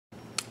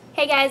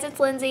Hey guys, it's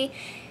Lindsay.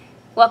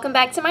 Welcome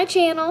back to my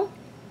channel.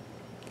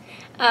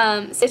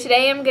 So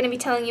today I'm going to be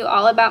telling you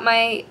all about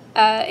my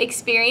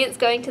experience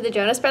going to the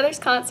Jonas Brothers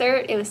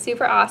concert. It was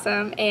super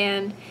awesome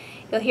and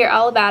you'll hear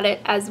all about it,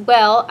 as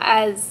well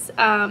as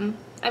I'm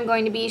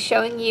going to be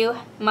showing you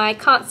my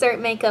concert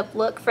makeup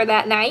look for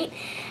that night.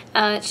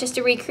 It's just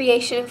a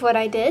recreation of what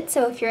I did,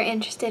 so if you're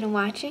interested in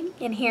watching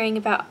and hearing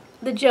about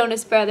the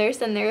Jonas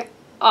Brothers and their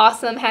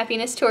awesome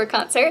Happiness Tour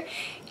concert,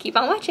 keep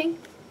on watching.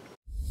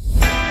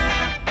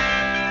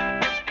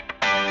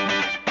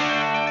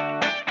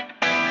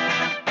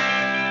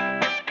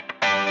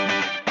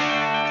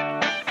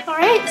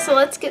 Alright, so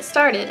let's get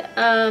started.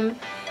 I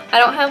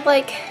don't have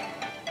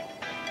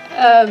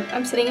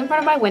I'm sitting in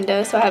front of my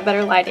window, so I have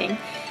better lighting.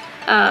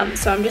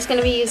 So I'm just going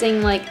to be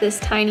using this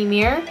tiny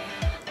mirror.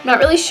 I'm not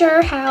really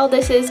sure how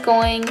this is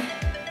going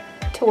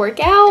to work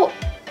out,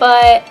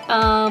 but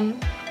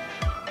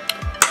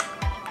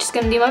just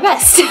going to do my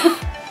best.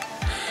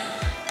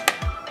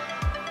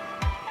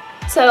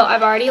 So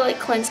I've already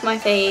cleansed my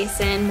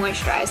face and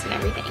moisturized and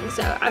everything.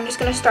 So I'm just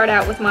going to start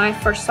out with my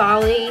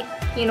Farsali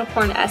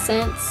Unicorn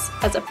Essence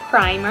as a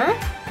primer.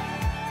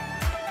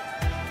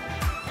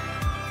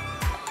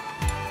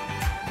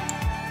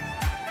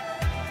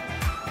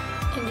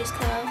 And just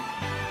kind of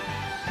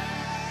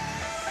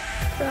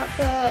drop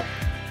that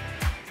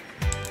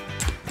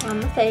on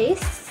the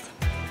face.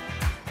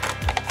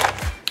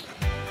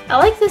 I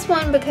like this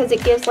one because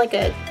it gives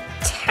a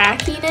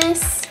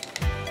tackiness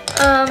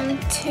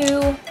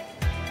to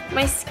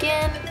my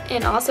skin,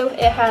 and also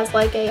it has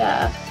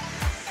a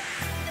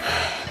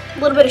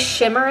little bit of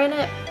shimmer in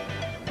it,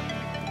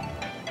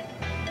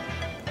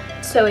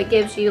 so it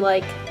gives you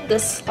the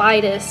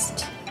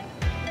slightest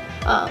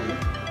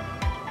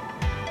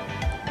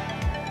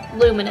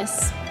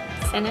luminous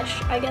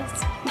finish, I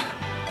guess.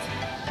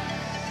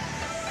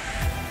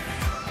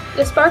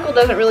 The sparkle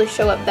doesn't really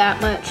show up that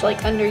much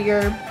under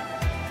your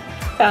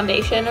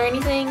foundation or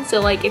anything,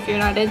 so if you're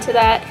not into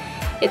that,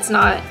 it's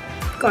not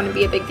going to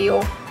be a big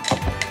deal.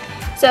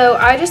 So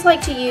I just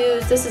like to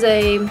use, this is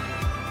a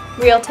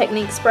Real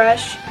Techniques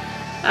brush.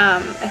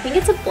 I think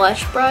it's a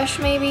blush brush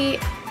maybe.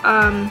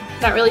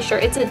 Not really sure.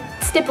 It's a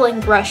stippling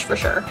brush for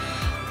sure.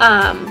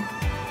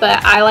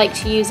 But I like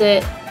to use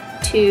it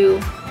to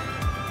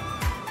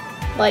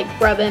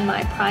rub in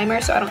my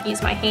primer so I don't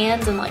use my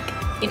hands and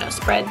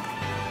spread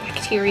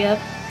bacteria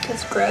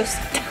because it's gross.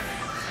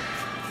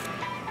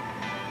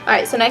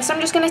 Alright, so next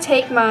I'm just going to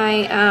take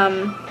my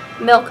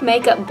Milk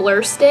Makeup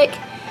Blur Stick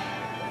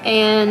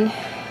and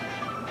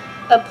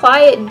apply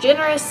it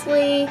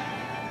generously,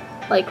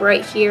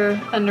 right here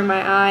under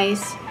my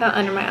eyes. Not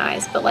under my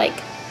eyes, but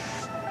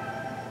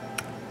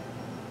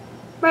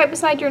right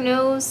beside your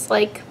nose,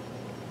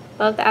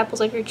 above the apples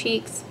of your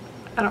cheeks.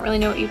 I don't really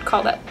know what you'd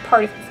call that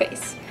part of your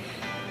face.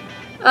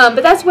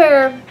 But that's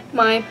where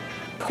my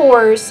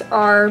pores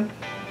are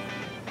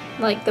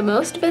the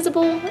most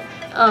visible.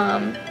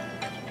 And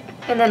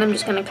then I'm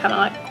just going to kind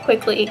of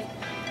quickly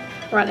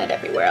run it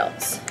everywhere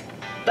else.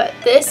 But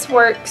this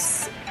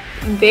works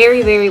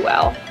very, very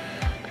well.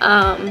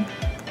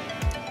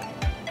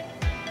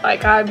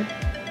 I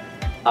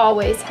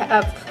always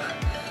have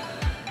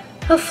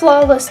a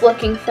flawless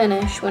looking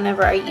finish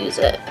whenever I use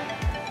it.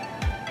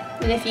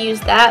 And if you use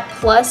that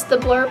plus the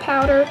blur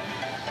powder,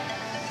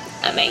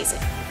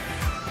 amazing.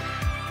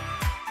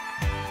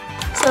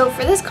 So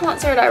for this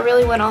concert I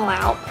really went all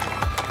out.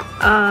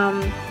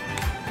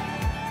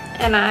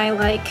 And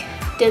I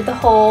did the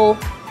whole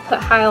put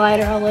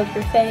highlighter all over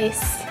your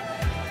face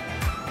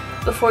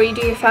before you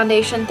do your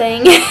foundation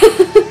thing.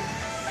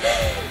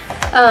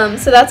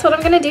 So that's what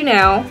I'm gonna do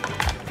now.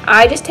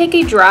 I just take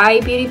a dry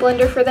beauty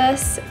blender for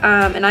this,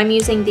 and I'm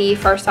using the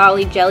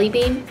Farsali Jelly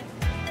Bean.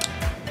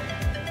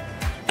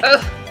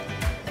 Ugh.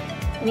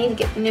 I need to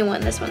get the new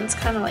one. This one's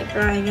kind of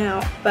drying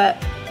out, but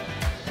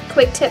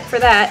quick tip for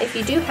that, if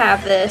you do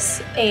have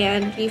this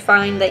and you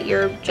find that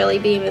your jelly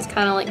bean is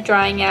kind of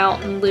drying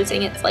out and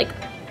losing its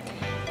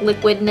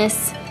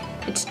liquidness,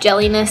 its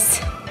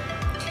jelliness,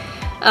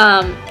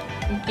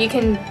 you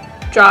can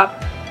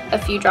drop a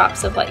few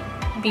drops of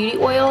beauty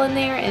oil in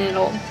there and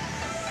it'll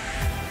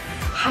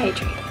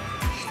hydrate it.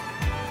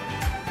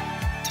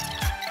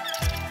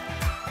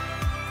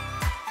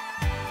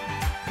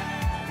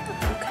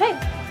 Okay.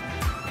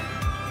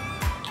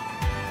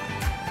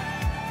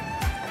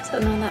 So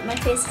now that my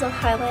face is all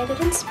highlighted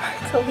and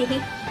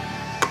sparkly,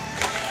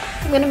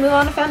 I'm going to move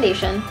on to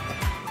foundation.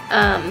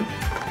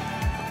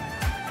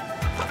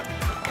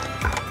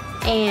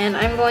 And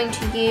I'm going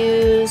to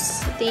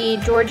use the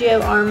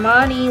Giorgio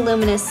Armani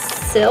Luminous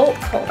Silk.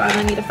 Hold on,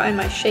 I need to find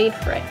my shade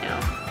for right now.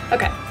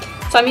 Okay,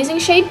 so I'm using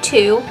shade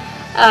 2.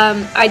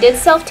 I did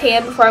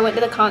self-tan before I went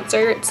to the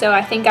concert, so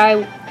I think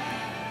I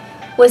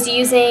was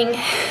using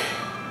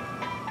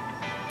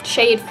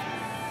shade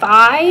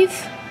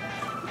 5.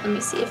 Let me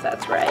see if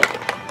that's right.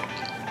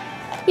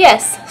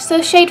 Yes,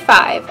 so shade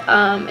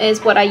 5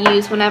 is what I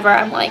use whenever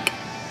I'm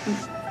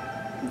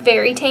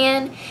very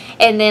tan,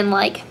 and then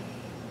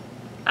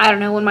I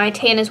don't know, when my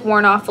tan is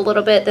worn off a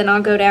little bit, then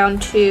I'll go down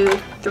to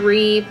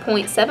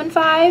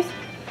 3.75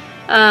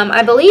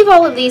 I believe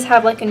all of these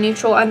have like a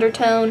neutral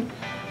undertone.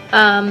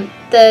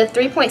 The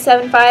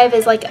 3.75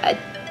 is like a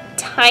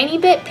tiny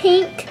bit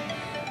pink,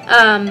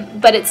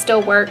 but it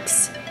still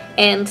works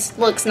and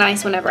looks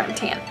nice whenever I'm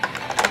tan.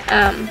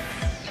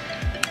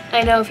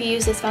 I know if you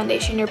use this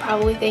foundation, you're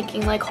probably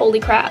thinking like, holy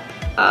crap,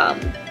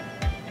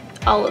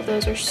 all of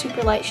those are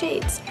super light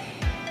shades.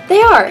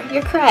 They are,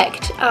 you're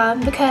correct,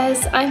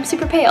 because I'm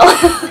super pale.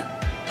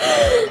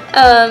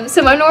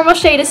 So my normal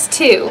shade is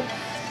 2,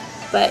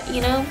 but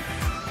you know,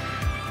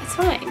 it's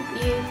fine.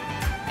 You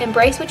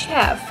embrace what you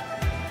have.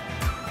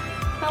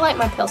 I like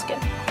my pale skin.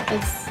 I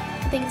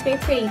think it's very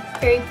pretty,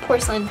 very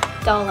porcelain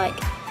doll-like.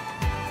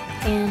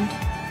 And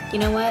you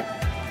know what?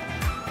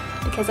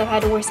 Because I've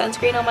had to wear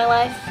sunscreen all my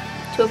life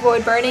to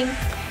avoid burning,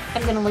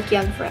 I'm gonna look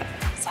young forever.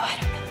 So I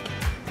don't really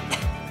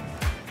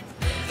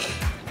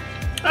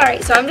care.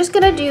 Alright, so I'm just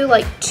gonna do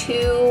like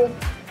 2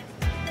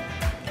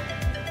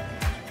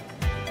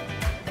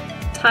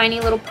 tiny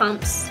little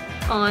pumps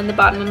on the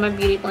bottom of my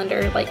beauty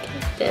blender like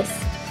this.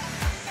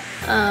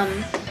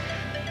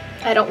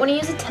 I don't want to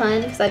use a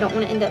ton because I don't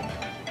want to end up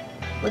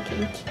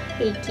looking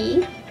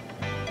cakey.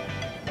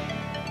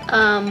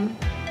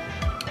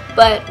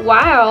 But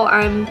while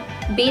I'm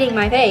beating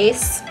my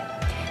face,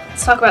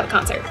 let's talk about the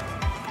concert.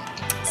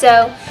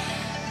 So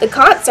the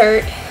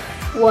concert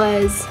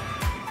was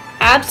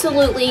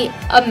absolutely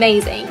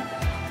amazing.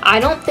 I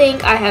don't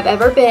think I have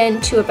ever been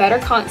to a better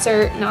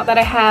concert, not that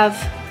I have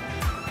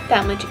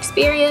that much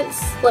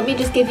experience. Let me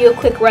just give you a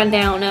quick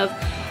rundown of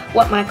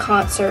what my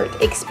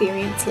concert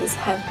experiences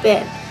have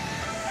been.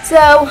 So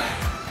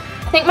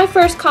I think my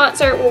first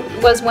concert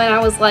was when I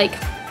was like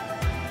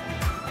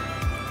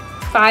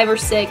 5 or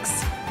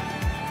 6.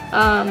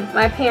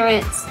 My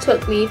parents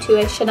took me to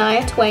a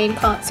Shania Twain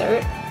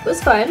concert. It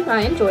was fun.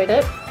 I enjoyed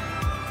it.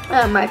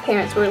 My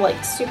parents were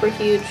like super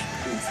huge,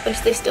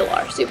 they still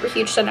are, super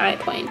huge Shania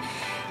Twain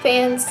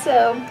fans,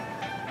 so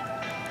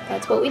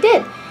that's what we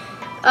did.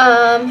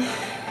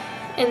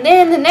 And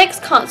then the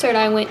next concert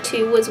I went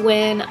to was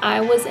when I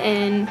was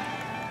in,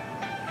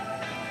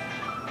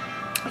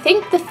 I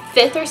think, the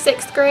 5th or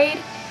 6th grade,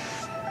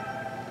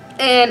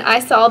 and I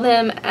saw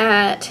them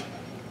at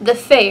the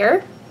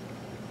fair,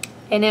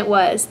 and it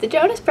was the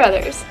Jonas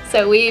Brothers.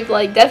 So we've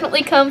like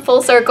definitely come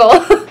full circle.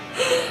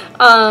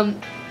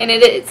 And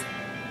it is,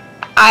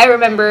 I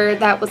remember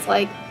that was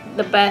like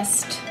the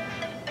best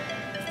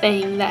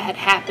thing that had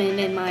happened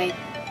in my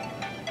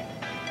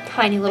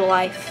tiny little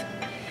life.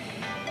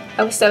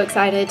 I was so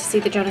excited to see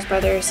the Jonas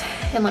Brothers,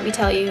 and let me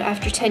tell you,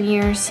 after 10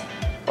 years,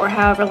 or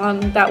however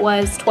long that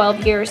was,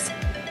 12 years,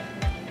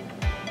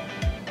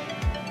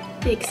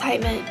 the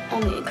excitement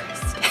only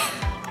increased.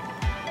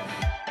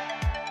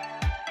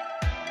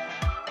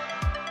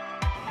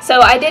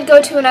 So I did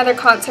go to another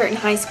concert in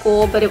high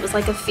school, but it was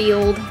like a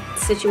field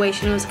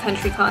situation. It was a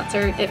country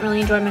concert. Didn't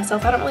really enjoy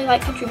myself. I don't really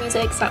like country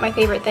music. It's not my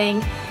favorite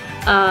thing.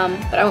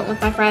 But I went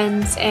with my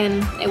friends,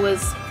 and it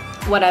was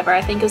whatever.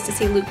 I think it was to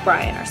see Luke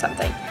Bryan or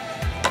something.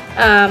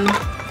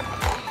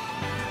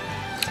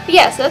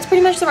 Yeah, so that's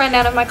pretty much the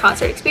rundown of my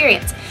concert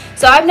experience.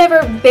 So I've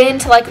never been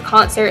to like a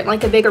concert in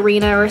like a big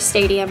arena or a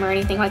stadium or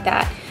anything like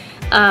that.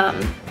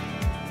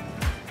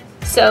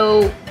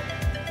 So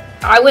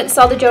I went and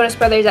saw the Jonas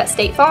Brothers at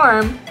State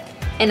Farm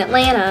in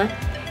Atlanta,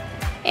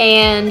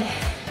 and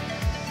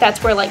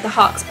that's where like the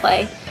Hawks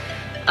play.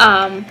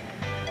 And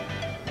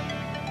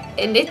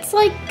it's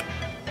like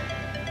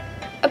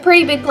a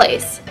pretty big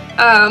place.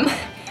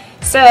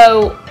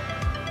 So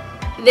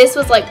this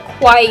was like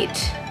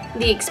quite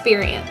the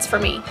experience for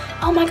me.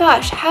 Oh my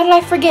gosh, how did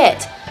I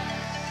forget?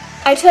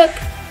 I took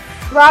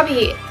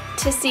Robbie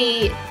to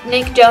see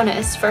Nick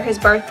Jonas for his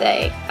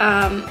birthday.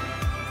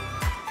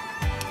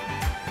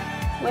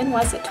 When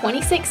was it?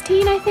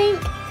 2016, I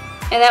think?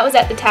 And that was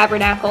at the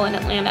Tabernacle in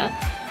Atlanta.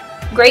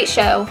 Great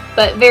show,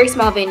 but very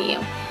small venue.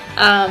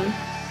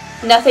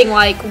 Nothing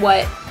like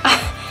what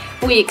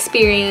we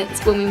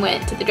experienced when we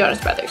went to the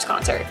Jonas Brothers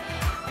concert.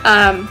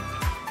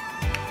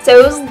 So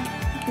it was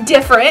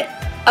different,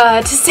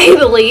 to say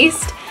the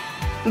least,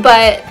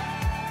 but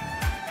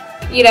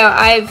you know,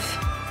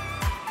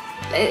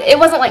 it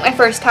wasn't like my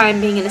first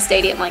time being in a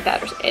stadium like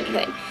that or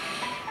anything.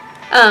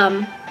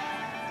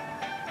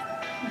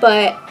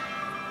 But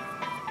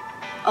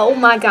oh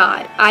my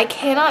god, I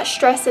cannot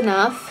stress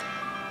enough,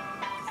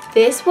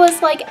 this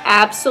was like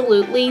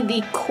absolutely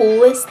the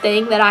coolest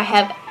thing that I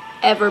have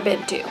ever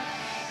been to.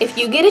 If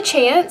you get a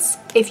chance,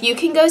 if you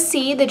can go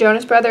see the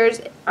Jonas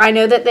Brothers, I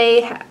know that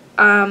they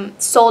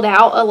sold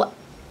out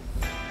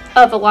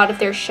of a lot of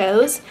their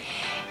shows,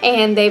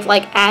 and they've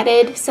like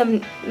added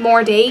some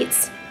more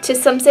dates to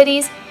some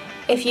cities.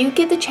 If you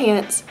get the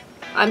chance,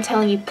 I'm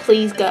telling you,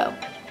 please go.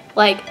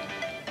 Like,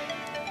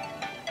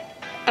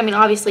 I mean,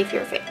 obviously if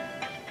you're a fan,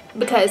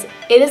 because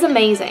it is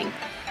amazing.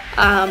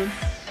 I'm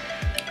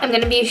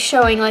going to be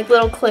showing like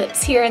little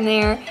clips here and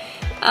there,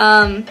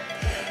 and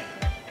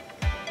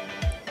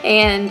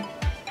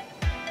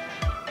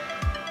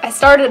I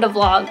started a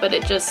vlog, but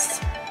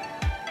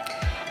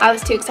I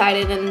was too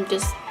excited and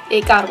just,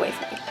 it got away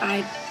from me.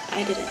 I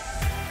didn't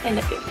end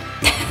up doing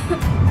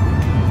it.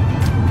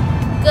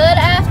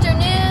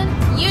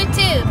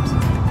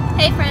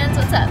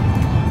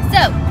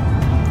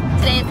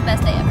 the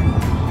best day ever.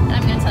 And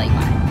I'm going to tell you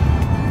why.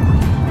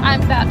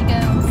 I'm about to go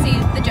see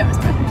the Jonas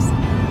Brothers.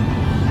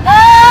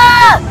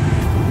 Ah!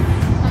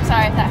 I'm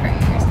sorry if that hurt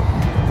your ears.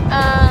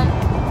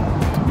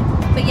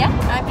 But yeah,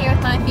 I'm here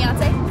with my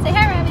fiance. Say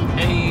hi, Robbie.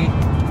 Hey.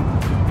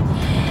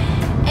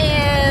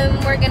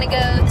 And we're going to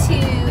go to,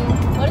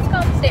 what is it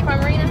called? State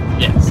Farm Arena?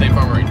 Yeah, State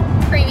Farm Arena.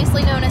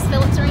 Previously known as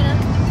Phillips Arena.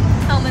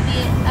 Home of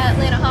the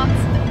Atlanta Hawks.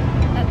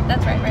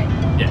 That's right?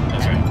 Yeah,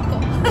 that's right. Cool.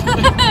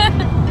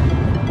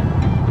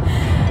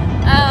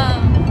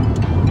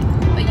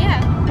 But yeah,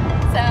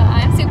 so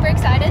I'm super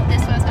excited.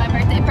 This was my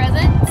birthday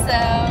present, so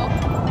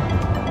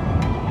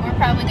we're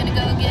probably gonna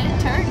go get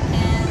it turned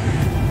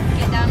and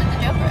get down to the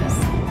Joe Bros.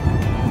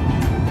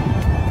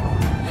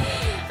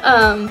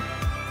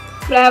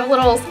 But I have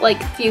little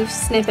few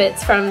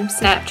snippets from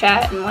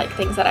Snapchat and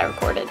things that I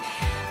recorded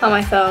on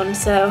my phone,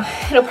 so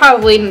it'll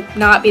probably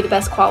not be the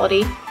best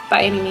quality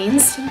by any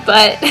means,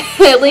 but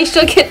at least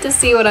you'll get to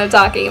see what I'm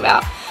talking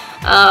about.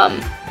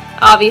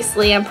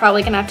 Obviously, I'm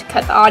probably gonna have to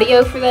cut the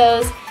audio for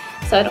those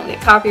so I don't get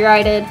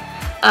copyrighted.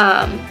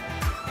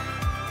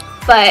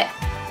 But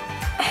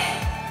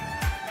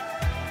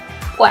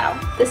wow,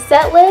 the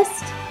set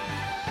list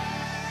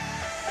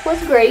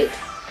was great.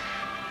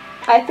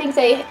 I think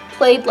they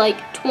played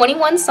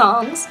 21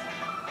 songs.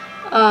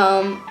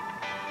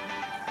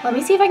 Let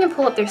me see if I can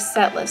pull up their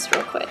set list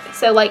real quick.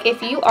 So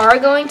if you are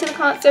going to the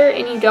concert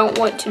and you don't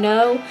want to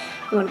know,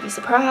 you want to be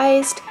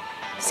surprised,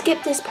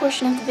 skip this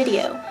portion of the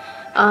video.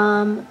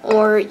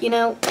 Or,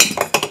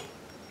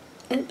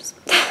 oops.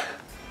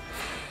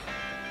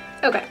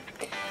 Okay,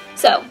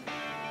 so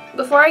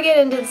before I get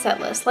into the set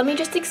list, let me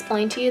just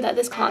explain to you that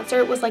this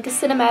concert was like a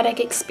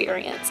cinematic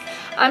experience.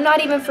 I'm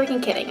not even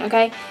freaking kidding,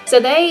 okay? So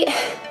they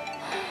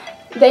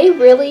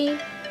really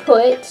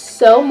put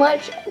so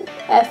much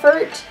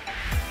effort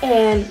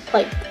and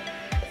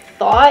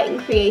thought and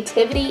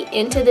creativity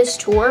into this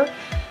tour.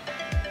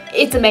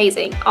 It's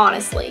amazing,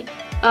 honestly.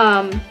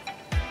 I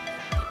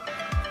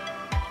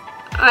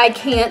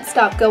can't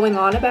stop going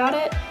on about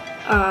it.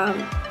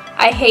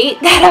 I hate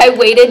that I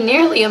waited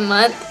nearly a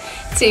month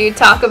to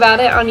talk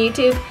about it on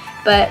YouTube,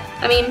 but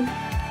I mean,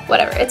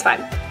 whatever, it's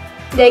fine.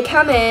 They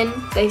come in,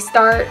 they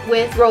start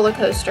with Roller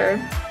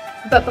Coaster,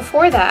 but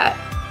before that,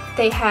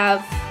 they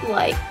have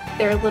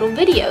their little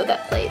video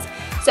that plays.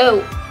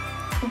 So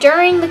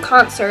during the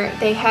concert,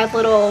 they had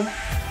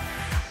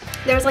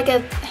there's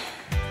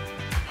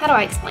how do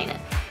I explain it?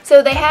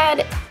 So they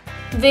had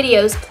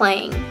videos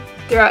playing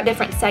throughout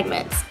different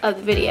segments of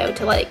the video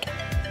to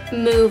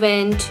move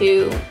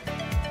into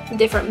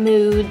different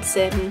moods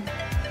and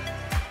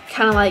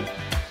kind of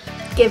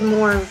give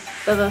more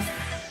of a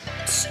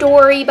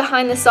story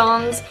behind the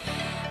songs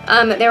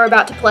that they were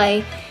about to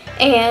play.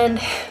 And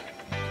it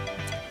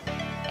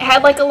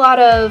had a lot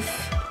of,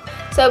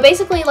 so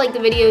basically the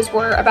videos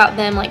were about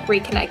them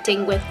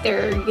reconnecting with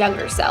their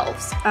younger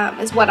selves,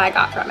 is what I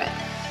got from it.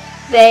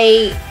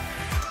 They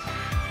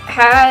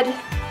had,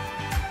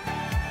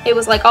 it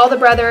was all the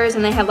brothers,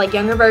 and they had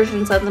younger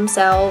versions of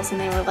themselves, and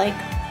they were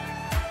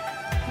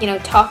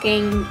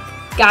talking,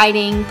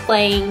 guiding,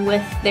 playing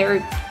with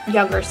their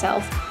younger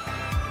self,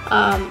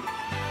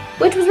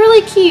 which was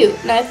really cute,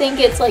 and I think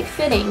it's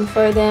fitting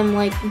for them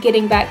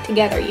getting back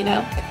together,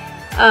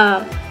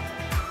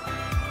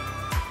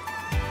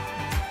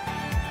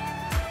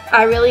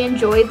 I really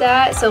enjoyed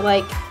that. So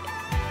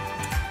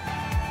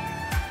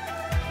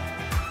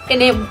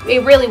and it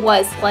really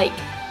was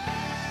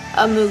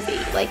a movie.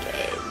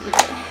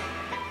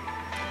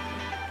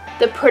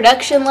 The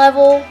production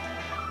level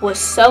was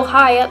so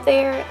high up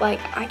there,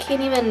 I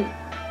can't even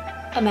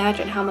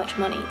imagine how much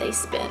money they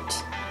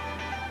spent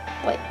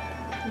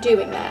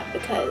doing that,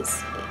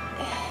 because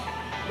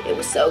it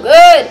was so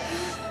good.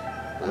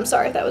 I'm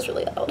sorry if that was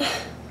really loud,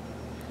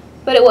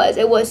 but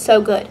it was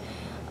so good.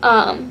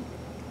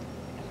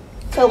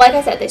 So like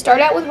I said, they start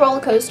out with Roller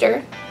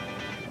Coaster,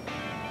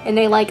 and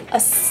they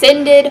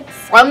ascended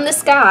from the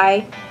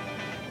sky.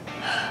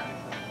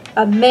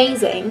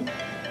 Amazing.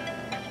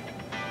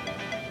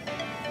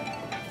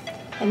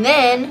 And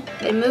then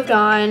they moved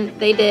on.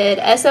 They did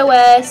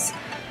SOS,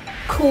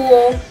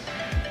 Cool,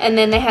 and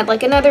then they had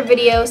another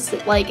video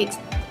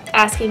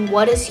asking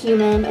what is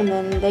human, and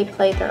then they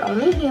played their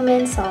Only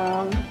Human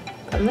song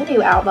from the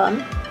new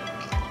album.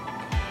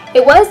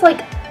 It was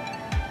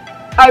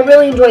I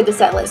really enjoyed the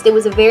set list. It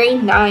was a very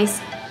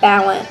nice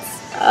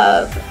balance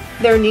of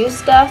their new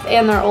stuff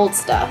and their old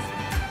stuff,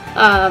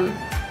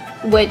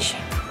 which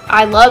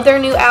I love their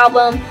new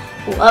album,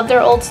 love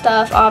their old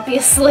stuff,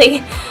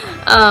 obviously.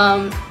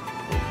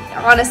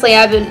 Honestly,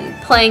 I've been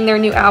playing their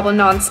new album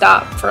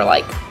nonstop for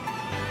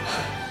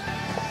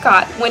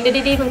God, when did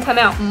it even come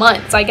out?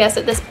 Months, I guess,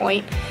 at this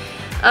point.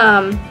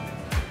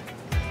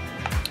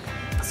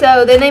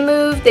 So then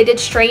they did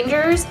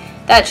Strangers,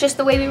 That's Just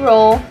the Way We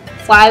Roll,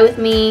 Fly With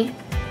Me.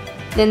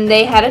 Then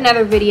they had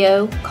another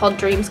video called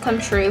Dreams Come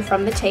True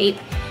from the tape.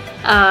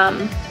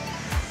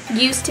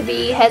 Used to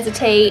Be,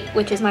 Hesitate,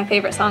 which is my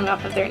favorite song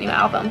off of their new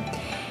album.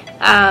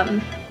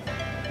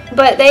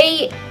 But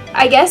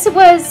I guess it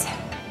was,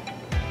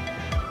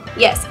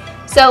 yes.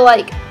 So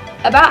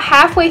about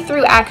halfway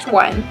through Act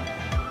 1.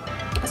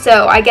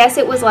 So I guess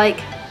it was like,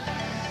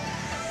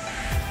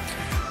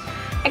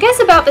 I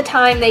guess about the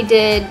time they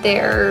did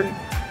their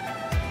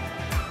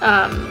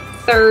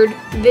third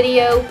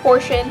video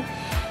portion,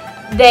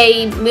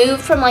 they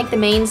moved from like the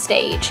main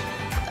stage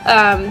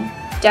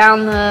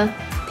down the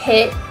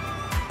pit,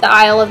 the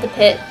aisle of the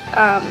pit,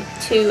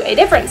 to a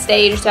different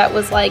stage that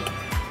was like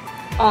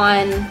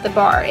on the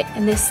bar.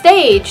 And this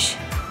stage,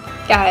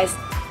 guys,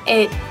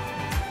 it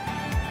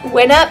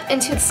went up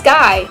into the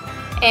sky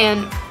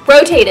and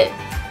rotated.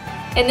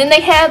 And then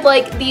they had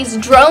like these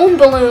drone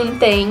balloon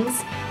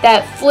things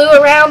that flew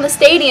around the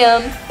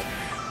stadium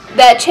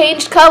that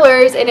changed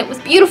colors, and it was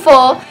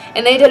beautiful.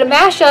 And they did a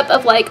mashup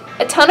of like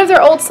a ton of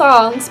their old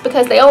songs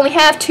because they only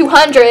have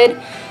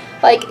 200,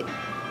 like,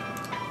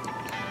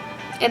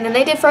 and then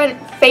they did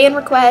fan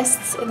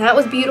requests, and that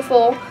was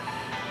beautiful.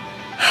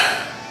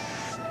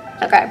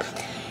 Okay,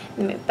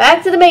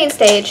 back to the main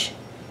stage,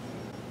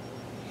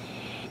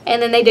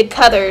 and then they did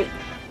covers.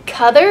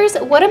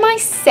 What am I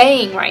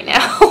saying right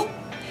now?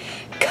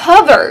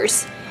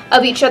 Covers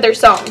of each other's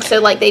songs.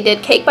 So like they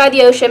did Cake by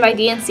the Ocean by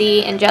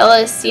DNC and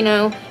Jealous, you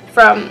know,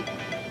 from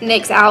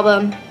Nick's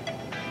album.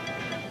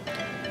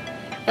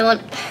 And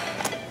look,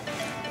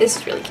 this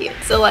is really cute.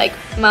 So like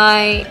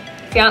my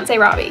fiance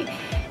Robbie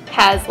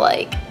has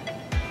like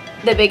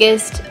the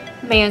biggest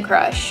man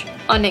crush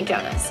on Nick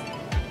Jonas.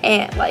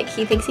 And like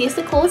he thinks he's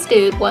the coolest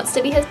dude, wants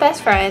to be his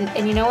best friend,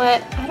 and you know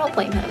what? I don't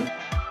blame him.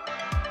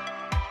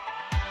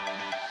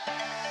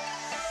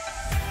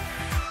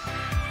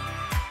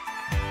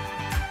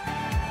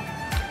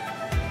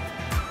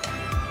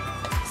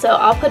 So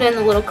I'll put in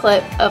a little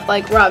clip of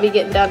like Robbie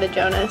getting down to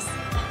Jonas.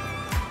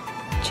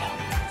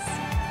 Jonas,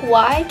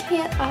 why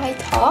can't I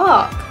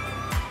talk?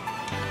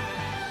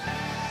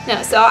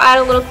 No, so I'll add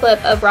a little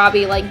clip of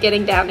Robbie like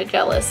getting down to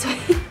Jealous.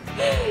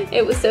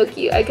 It was so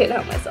cute, I couldn't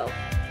help myself.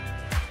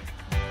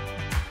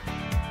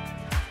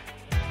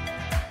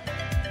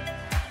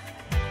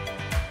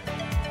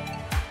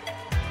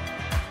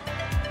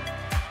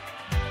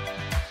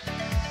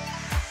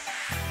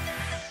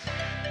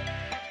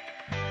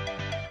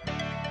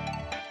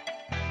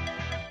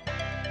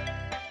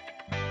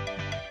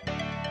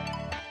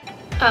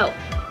 Oh,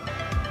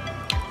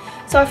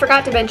 so I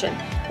forgot to mention,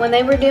 when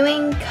they were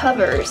doing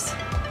covers,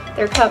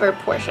 their cover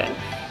portion,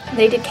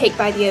 they did Cake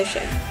by the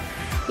Ocean.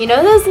 You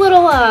know those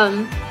little,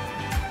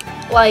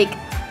 like,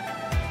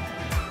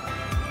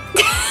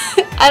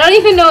 I don't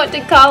even know what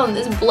to call them,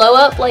 this blow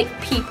up, like,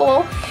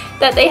 people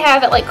that they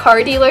have at, like,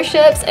 car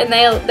dealerships, and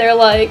they're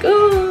like,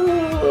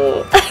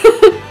 ooh.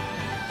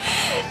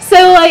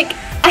 So, like,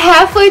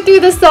 halfway through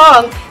the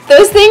song,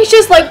 those things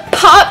just like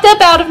popped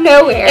up out of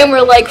nowhere and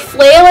were like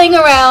flailing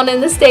around in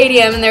the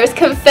stadium, and there was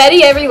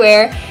confetti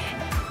everywhere.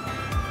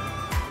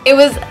 It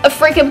was a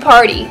freaking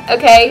party,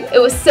 okay? It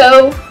was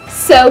so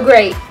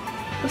great.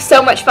 It was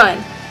so much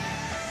fun.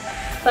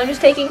 So I'm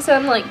just taking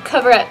some like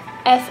Cover Up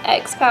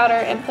FX powder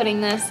and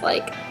putting this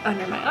like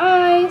under my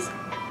eyes.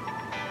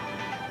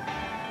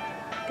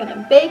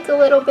 Gonna bake a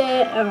little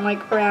bit and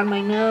like around my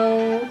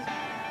nose.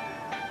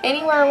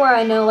 Anywhere where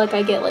I know like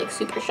I get like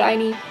super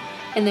shiny.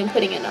 And then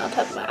putting it on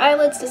top of my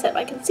eyelids to set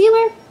my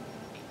concealer.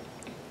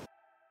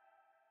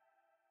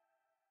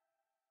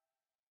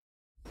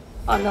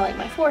 On like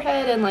my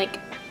forehead and like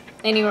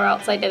anywhere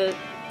else I didn't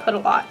put a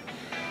lot.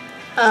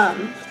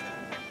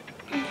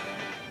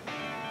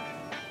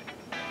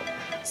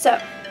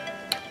 So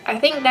I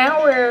think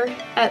now we're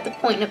at the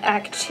point of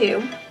Act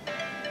 2.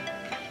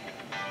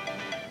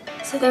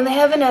 So then they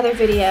have another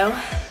video,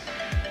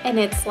 and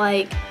it's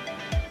like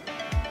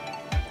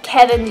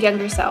Kevin's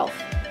younger self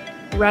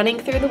running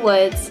through the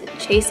woods,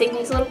 chasing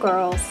these little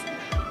girls.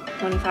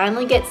 When he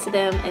finally gets to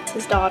them, it's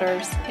his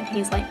daughters, and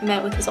he's like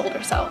met with his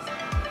older self.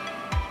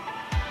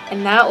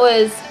 And that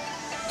was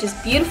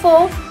just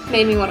beautiful,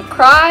 made me want to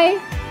cry.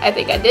 I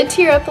think I did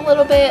tear up a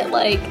little bit,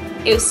 like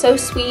it was so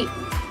sweet.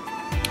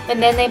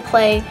 And then they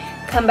play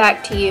Come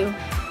Back to You,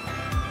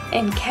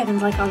 and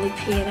Kevin's like on the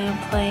piano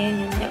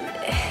playing,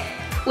 and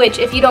which,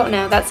 if you don't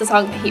know, that's the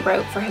song that he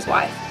wrote for his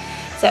wife.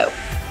 So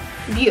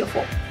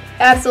beautiful,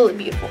 absolutely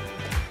beautiful.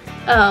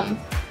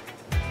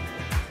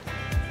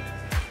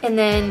 And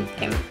then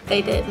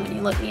they did When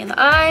You Look Me in the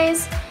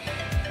Eyes.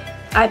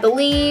 I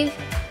believe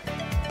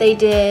they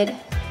did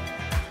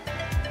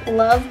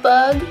Love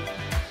Bug,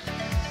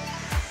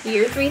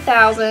 Year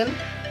 3000.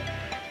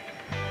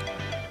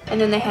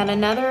 And then they had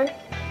another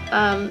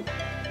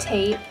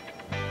tape,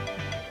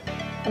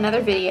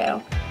 another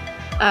video.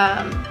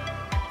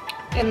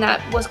 And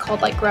that was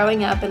called like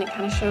Growing Up, and it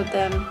kind of showed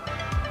them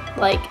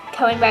like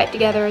coming back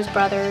together as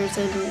brothers,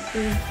 and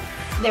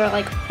they were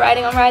like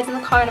riding on rides in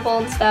the carnival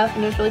and stuff,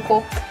 and it was really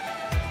cool.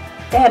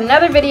 They had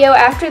another video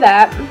after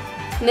that,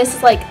 and this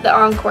is like the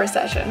encore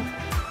session.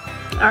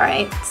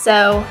 Alright,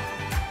 so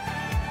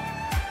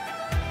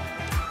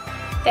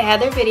they had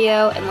their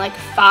video, and like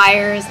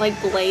fire is like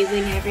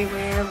blazing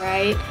everywhere,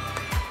 right?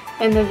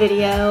 In the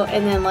video,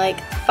 and then like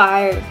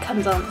fire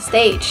comes on the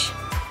stage.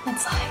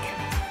 It's like,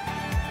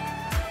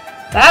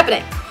 what's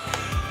happening?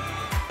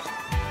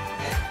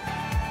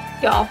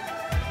 Y'all,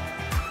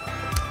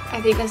 I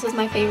think this is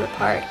my favorite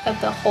part of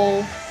the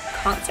whole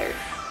concert.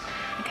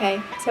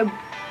 Okay, so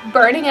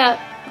Burning Up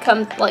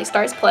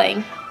starts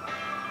playing,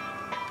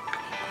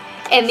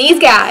 and these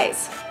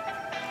guys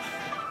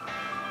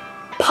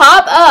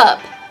pop up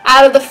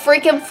out of the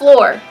freaking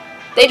floor.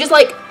 They just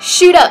like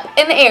shoot up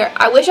in the air.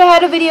 I wish I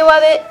had a video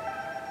of it.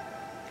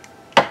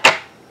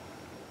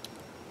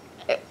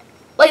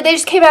 Like, they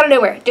just came out of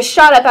nowhere, just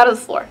shot up out of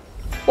the floor.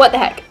 What the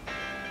heck?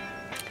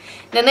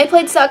 Then they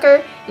played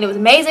Sucker, and it was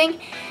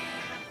amazing.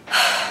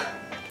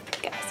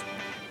 Guys.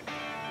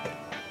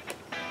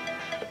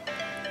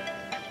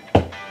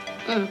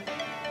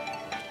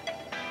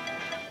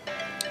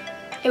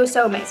 It was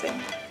so amazing.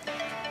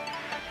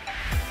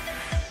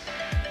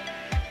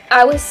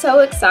 I was so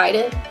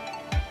excited.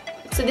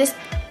 So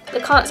the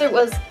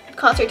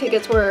concert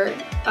tickets were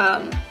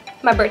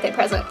my birthday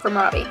present from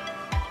Robbie.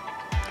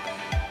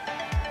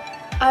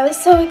 I was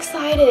so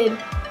excited,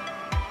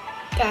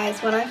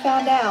 guys, when I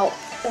found out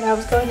that I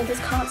was going to this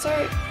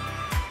concert.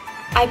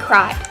 I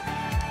cried.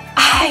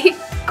 I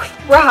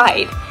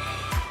cried.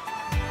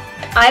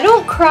 I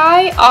don't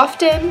cry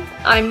often.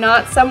 I'm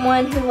not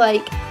someone who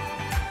like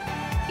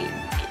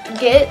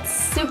gets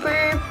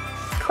super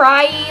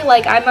cryy.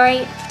 Like, I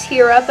might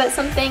tear up at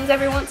some things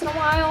every once in a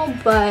while,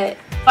 but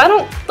I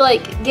don't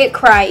like get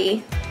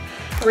cryy,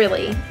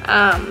 really.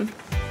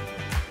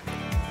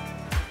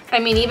 I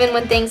mean, even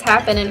when things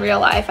happen in real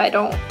life, I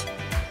don't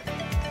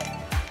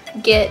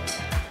get,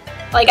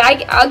 like,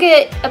 I'll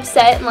get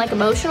upset and, like,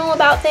 emotional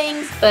about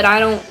things, but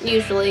I'm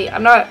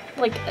not,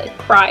 like, a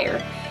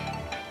crier.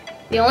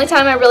 The only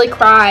time I really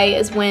cry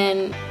is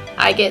when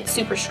I get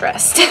super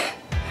stressed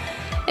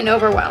and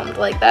overwhelmed.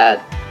 Like,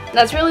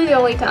 that's really the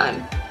only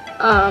time.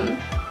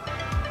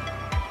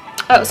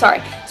 Oh,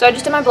 sorry. So I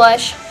just did my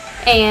blush,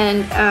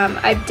 and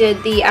I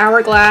did the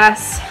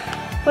Hourglass,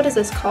 what is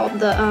this called?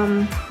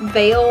 The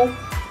Veil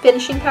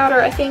finishing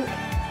powder, I think.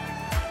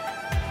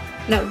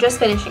 No, just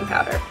finishing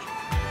powder.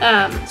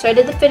 So I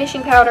did the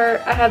finishing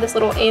powder. I have this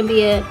little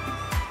ambient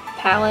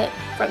palette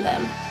from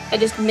them. I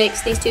just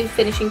mixed these two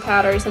finishing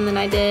powders, and then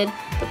I did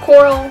the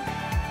coral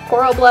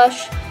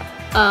blush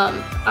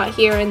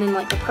here, and then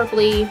like the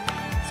purpley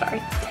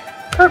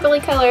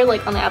color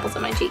like on the apples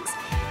of my cheeks,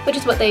 which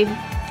is what they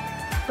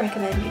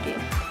recommend you do.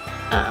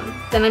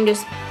 Then I'm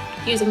just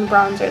using the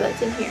bronzer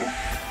that's in here.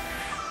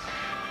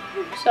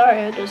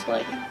 Sorry, I just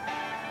like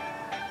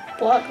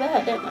blocked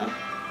that, didn't I?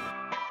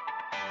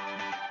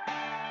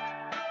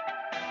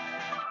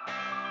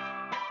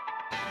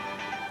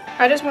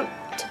 I just want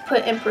to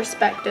put in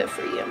perspective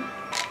for you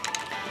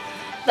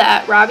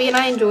that Robbie and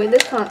I enjoyed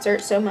this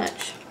concert so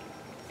much.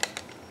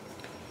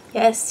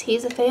 Yes,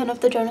 he's a fan of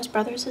the Jonas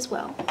Brothers as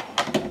well.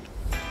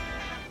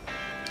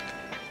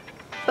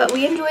 But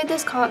we enjoyed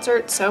this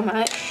concert so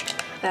much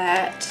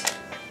that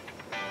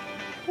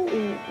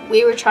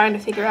we were trying to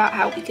figure out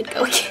how we could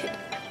go again.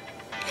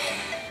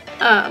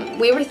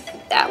 We were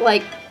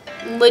like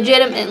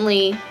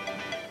legitimately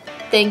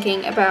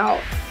thinking about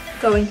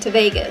going to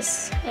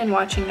Vegas and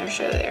watching their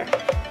show there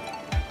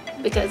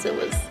because it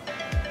was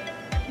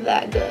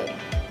that good.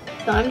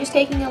 So I'm just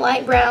taking a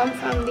light brown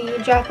from the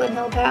Jaclyn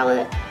Hill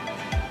palette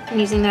and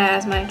using that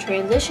as my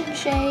transition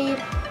shade.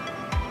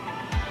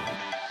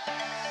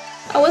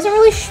 I wasn't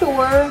really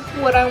sure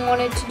what I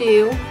wanted to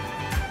do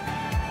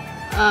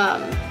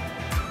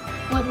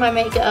with my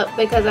makeup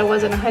because I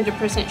wasn't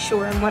 100%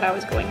 sure on what I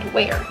was going to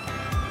wear.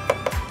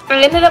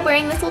 I ended up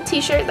wearing this little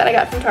t-shirt that I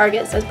got from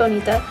Target. It says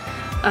Bonita.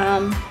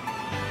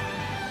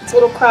 It's a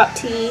little crop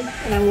tee,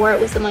 and I wore it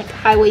with some like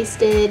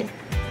high-waisted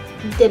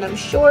denim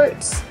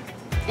shorts,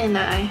 and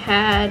I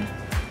had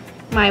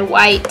my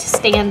white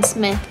Stan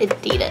Smith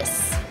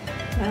Adidas.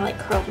 And I like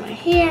curled my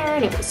hair,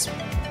 and it was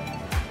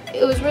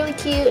really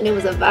cute, and it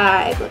was a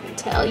vibe, let me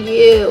tell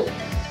you.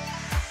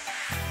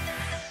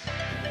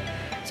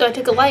 So I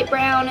took a light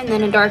brown and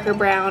then a darker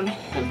brown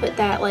and put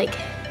that like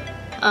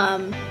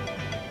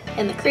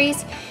in the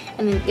crease,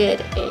 and then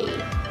did a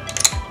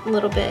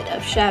little bit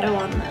of shadow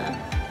on the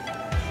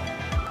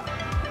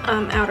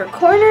outer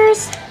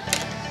corners.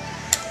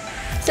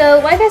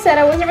 So like I said,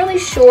 I wasn't really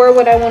sure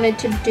what I wanted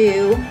to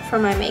do for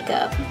my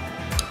makeup.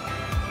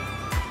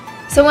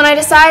 So when I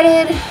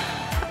decided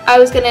I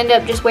was going to end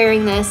up just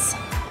wearing this,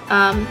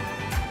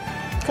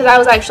 because I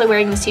was actually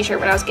wearing this t-shirt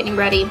when I was getting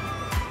ready.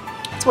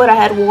 It's what I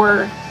had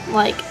wore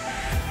like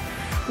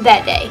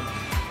that day,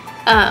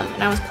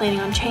 and I was planning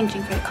on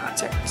changing for the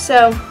concert.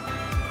 So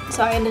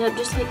I ended up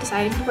just like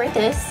deciding to wear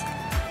this.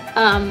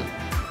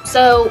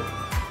 So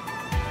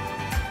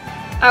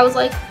I was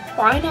like,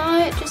 why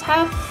not just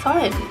have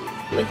fun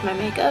with my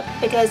makeup?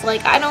 Because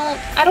like I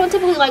don't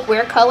typically like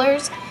wear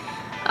colors.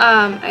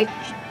 I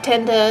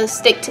tend to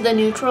stick to the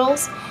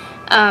neutrals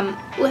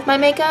with my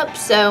makeup.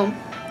 So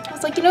I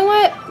was like, you know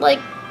what? Like,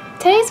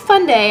 today's a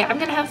fun day. I'm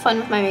gonna have fun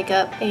with my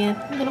makeup, and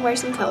I'm gonna wear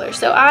some colors.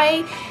 So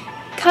I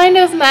kind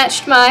of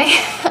matched my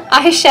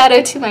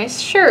eyeshadow to my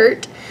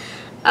shirt.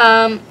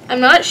 I'm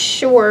not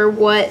sure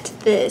what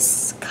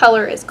this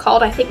color is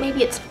called. I think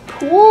maybe it's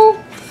Pool.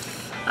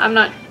 I'm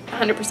not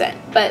 100%,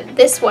 but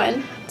this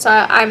one, So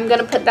I'm going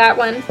to put that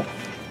one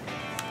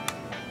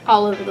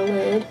all over the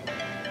lid,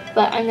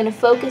 but I'm going to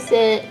focus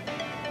it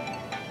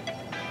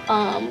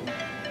on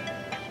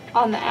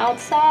the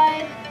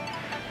outside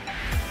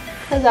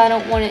because I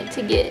don't want it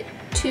to get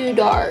too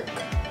dark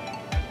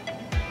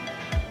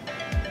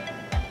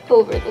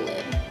over the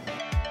lid.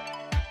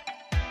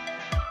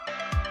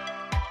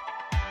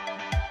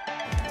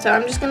 So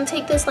I'm just going to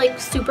take this like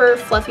super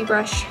fluffy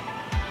brush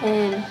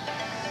and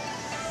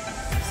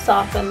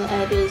soften the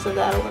edges of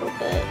that a little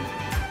bit.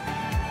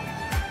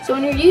 So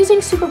when you're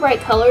using super bright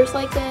colors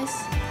like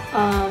this,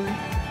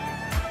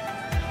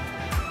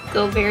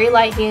 go very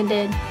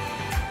light-handed,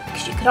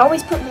 because you could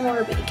always put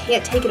more, but you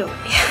can't take it away.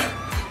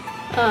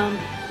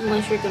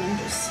 Unless you're gonna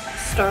just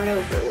start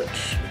over,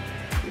 which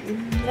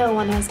no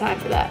one has time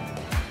for that.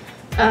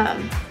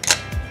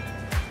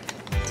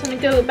 So I'm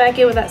gonna go back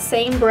in with that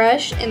same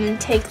brush and then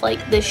take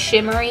like the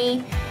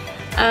shimmery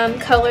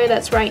color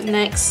that's right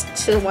next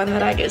to the one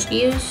that I just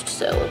used.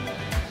 So,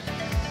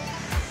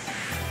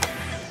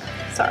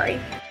 sorry.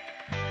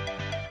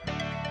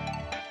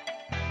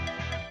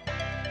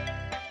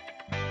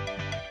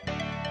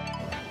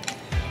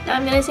 Now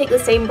I'm going to take the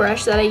same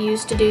brush that I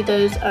used to do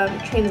those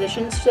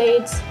transition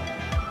shades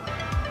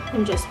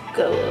and just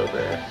go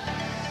over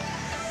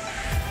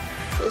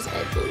those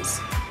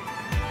edges.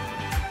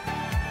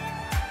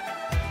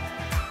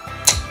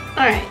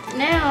 Alright,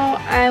 now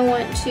I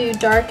want to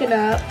darken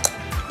up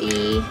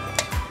the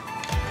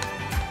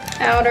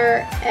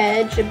outer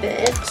edge a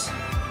bit.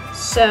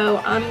 So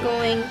I'm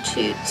going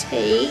to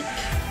take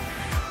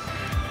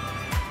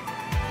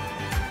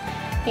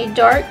a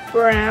dark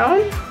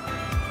brown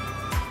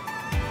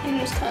and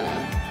just kind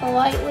of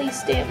lightly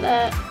stamp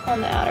that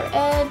on the outer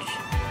edge,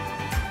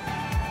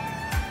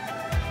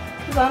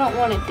 because I don't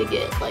want it to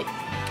get like,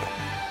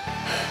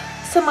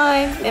 so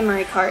my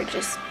memory card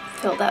just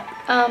filled up.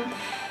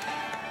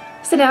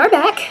 So now we're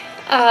back.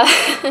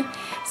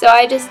 So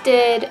I just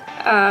did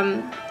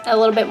a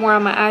little bit more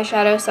on my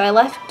eyeshadow, so I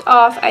left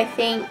off, I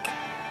think,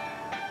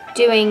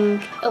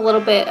 doing a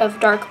little bit of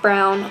dark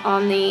brown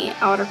on the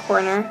outer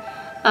corner.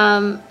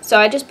 So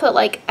I just put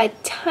like a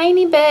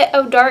tiny bit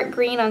of dark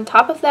green on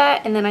top of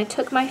that, and then I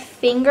took my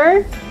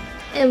finger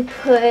and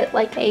put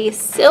like a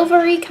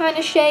silvery kind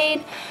of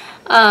shade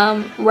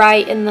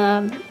right in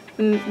the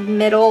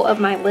middle of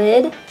my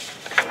lid.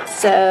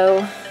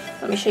 So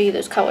let me show you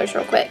those colors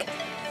real quick.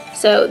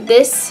 So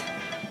this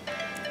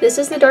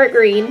is the dark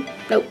green.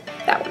 Nope,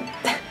 that one.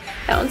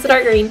 That one's the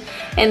dark green.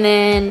 And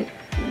then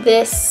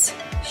this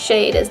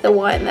shade is the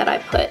one that I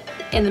put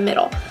in the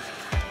middle.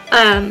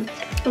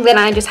 Then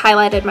I just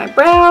highlighted my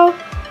brow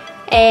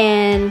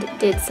and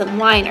did some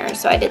liner.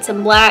 So I did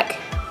some black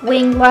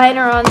wing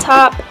liner on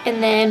top,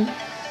 and then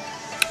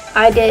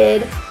I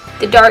did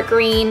the dark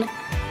green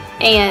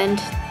and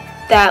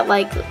that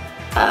like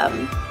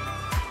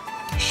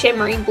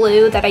shimmery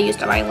blue that I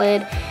used on my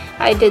lid.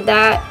 I did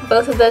that,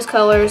 both of those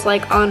colors,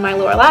 like on my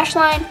lower lash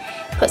line,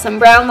 put some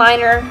brown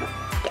liner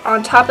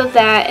on top of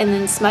that, and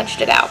then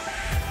smudged it out.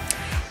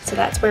 So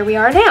that's where we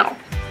are now.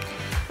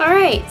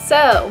 Alright,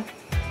 so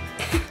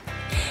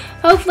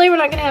hopefully we're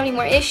not going to have any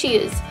more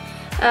issues.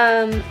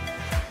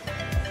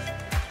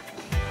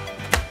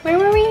 Where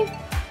were we?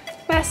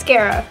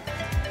 Mascara.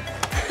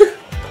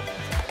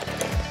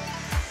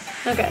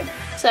 Okay,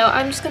 so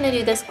I'm just going to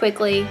do this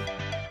quickly.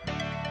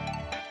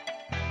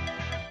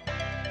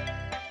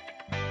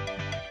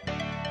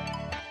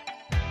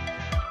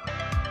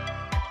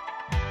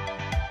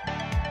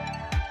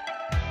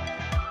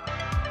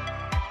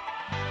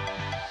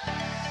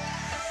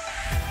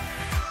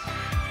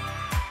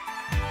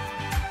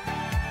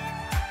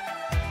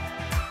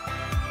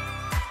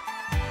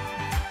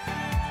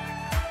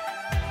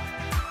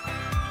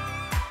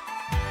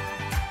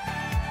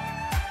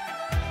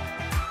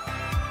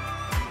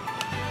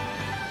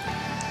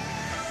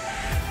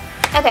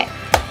 Okay,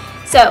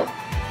 so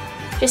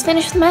just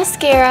finished the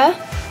mascara.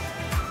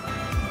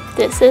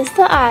 This is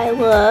the eye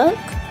look.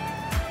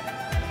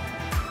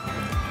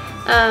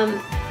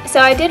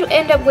 So I did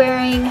end up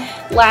wearing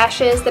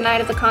lashes the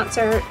night of the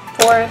concert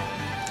for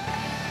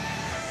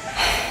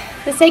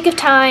the sake of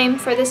time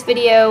for this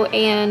video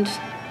and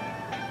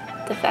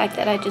the fact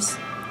that I just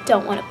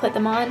don't want to put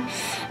them on.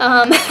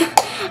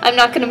 I'm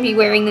not going to be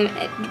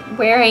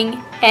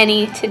wearing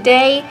any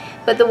today,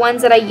 but the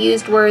ones that I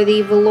used were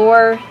the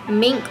velour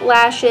mink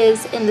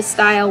lashes in the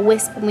style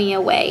Wisp Me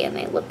Away, and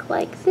they look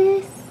like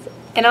this.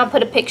 And I'll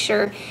put a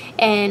picture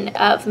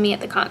of me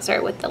at the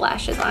concert with the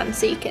lashes on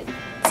so you can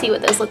see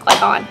what those look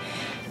like on.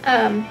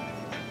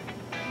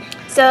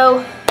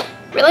 So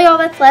really all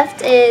that's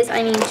left is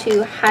I need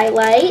to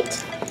highlight.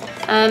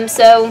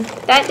 So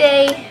that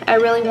day I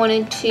really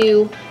wanted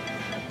to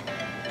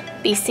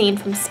be seen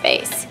from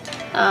space.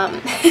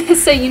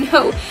 So you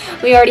know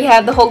we already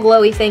have the whole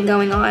glowy thing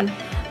going on.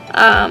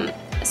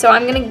 So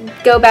I'm going to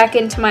go back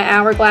into my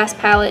Hourglass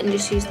palette and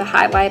just use the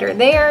highlighter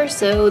there.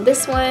 So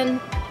this one.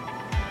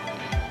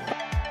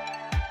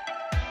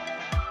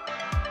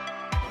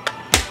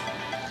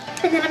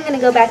 And then I'm going to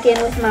go back in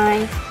with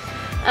my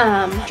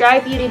dry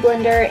beauty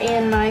blender,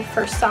 and my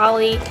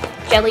Versali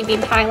Jelly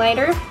Bean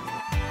highlighter.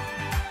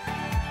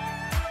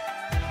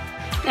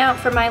 Now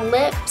for my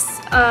lips,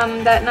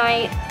 that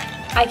night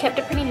I kept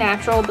it pretty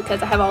natural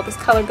because I have all this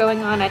color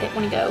going on. I didn't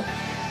want to go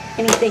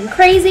anything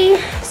crazy,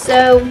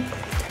 so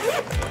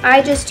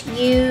I just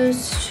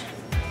used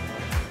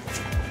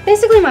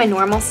basically my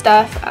normal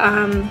stuff.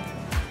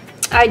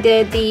 I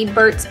did the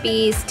Burt's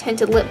Bees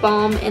Tinted Lip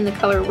Balm in the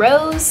color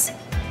Rose.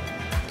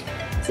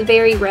 It's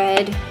very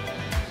red.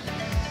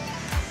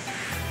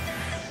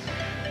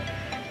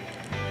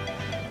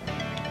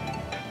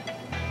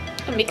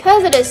 And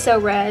because it is so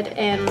red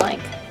and, like,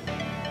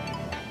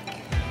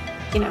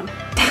 you know,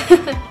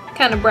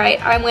 kind of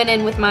bright, I went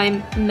in with my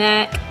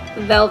MAC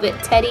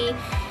Velvet Teddy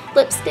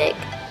lipstick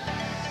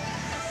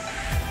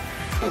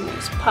and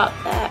just pop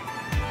that.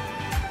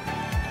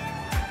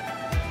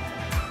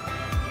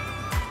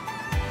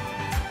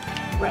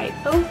 Right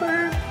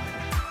over.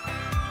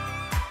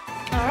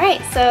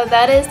 Alright, so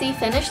that is the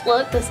finished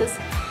look. This is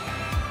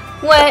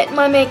what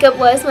my makeup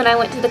was when I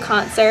went to the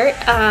concert.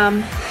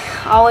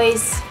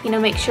 Always, you know,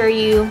 make sure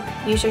you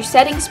use your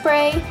setting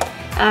spray.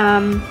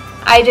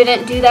 I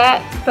didn't do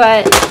that,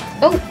 but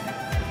oh,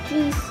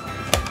 jeez,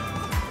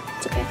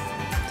 it's okay,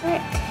 it's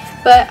alright.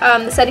 But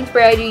the setting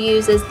spray I do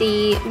use is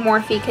the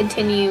Morphe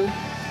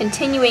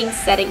Continuing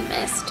Setting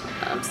Mist.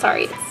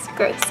 Sorry, it's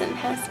gross and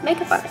has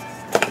makeup on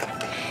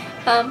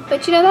it.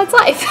 But you know, that's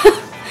life.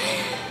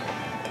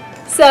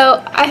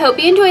 So I hope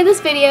you enjoyed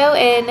this video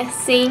and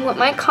seeing what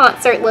my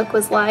concert look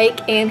was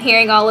like and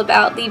hearing all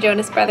about the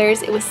Jonas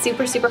Brothers. It was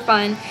super, super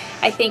fun.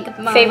 I think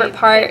my favorite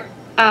part,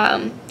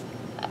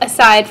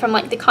 aside from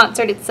like the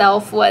concert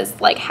itself, was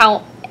like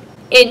how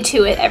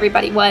into it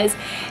everybody was.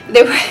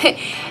 There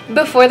were,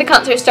 before the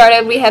concert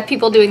started, we had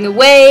people doing the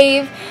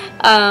wave,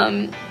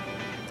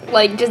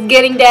 like just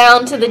getting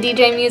down to the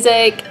DJ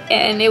music,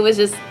 and it was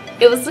just,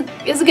 it was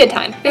a good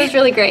time. It was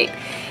really great.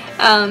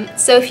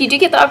 So if you do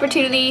get the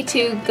opportunity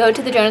to go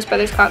to the Jonas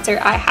Brothers concert,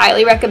 I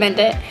highly recommend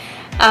it.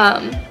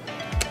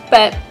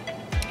 But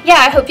yeah,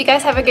 I hope you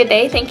guys have a good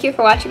day. Thank you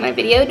for watching my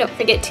video. Don't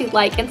forget to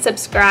like and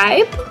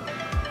subscribe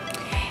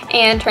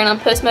and turn on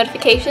post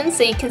notifications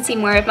so you can see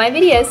more of my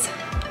videos.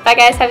 Bye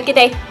guys, have a good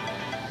day.